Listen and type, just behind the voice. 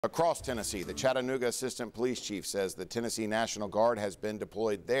Across Tennessee, the Chattanooga Assistant Police Chief says the Tennessee National Guard has been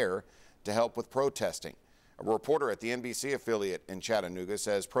deployed there to help with protesting. A reporter at the NBC affiliate in Chattanooga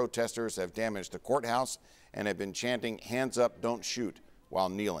says protesters have damaged the courthouse and have been chanting "Hands up, don't shoot" while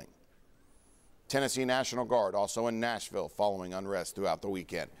kneeling. Tennessee National Guard also in Nashville following unrest throughout the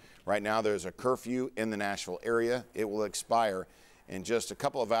weekend. Right now there's a curfew in the Nashville area. It will expire in just a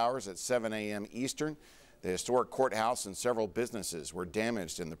couple of hours at 7 a.m. Eastern. The historic courthouse and several businesses were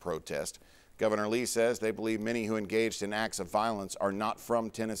damaged in the protest. Governor Lee says they believe many who engaged in acts of violence are not from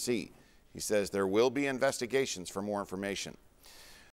Tennessee. He says there will be investigations for more information.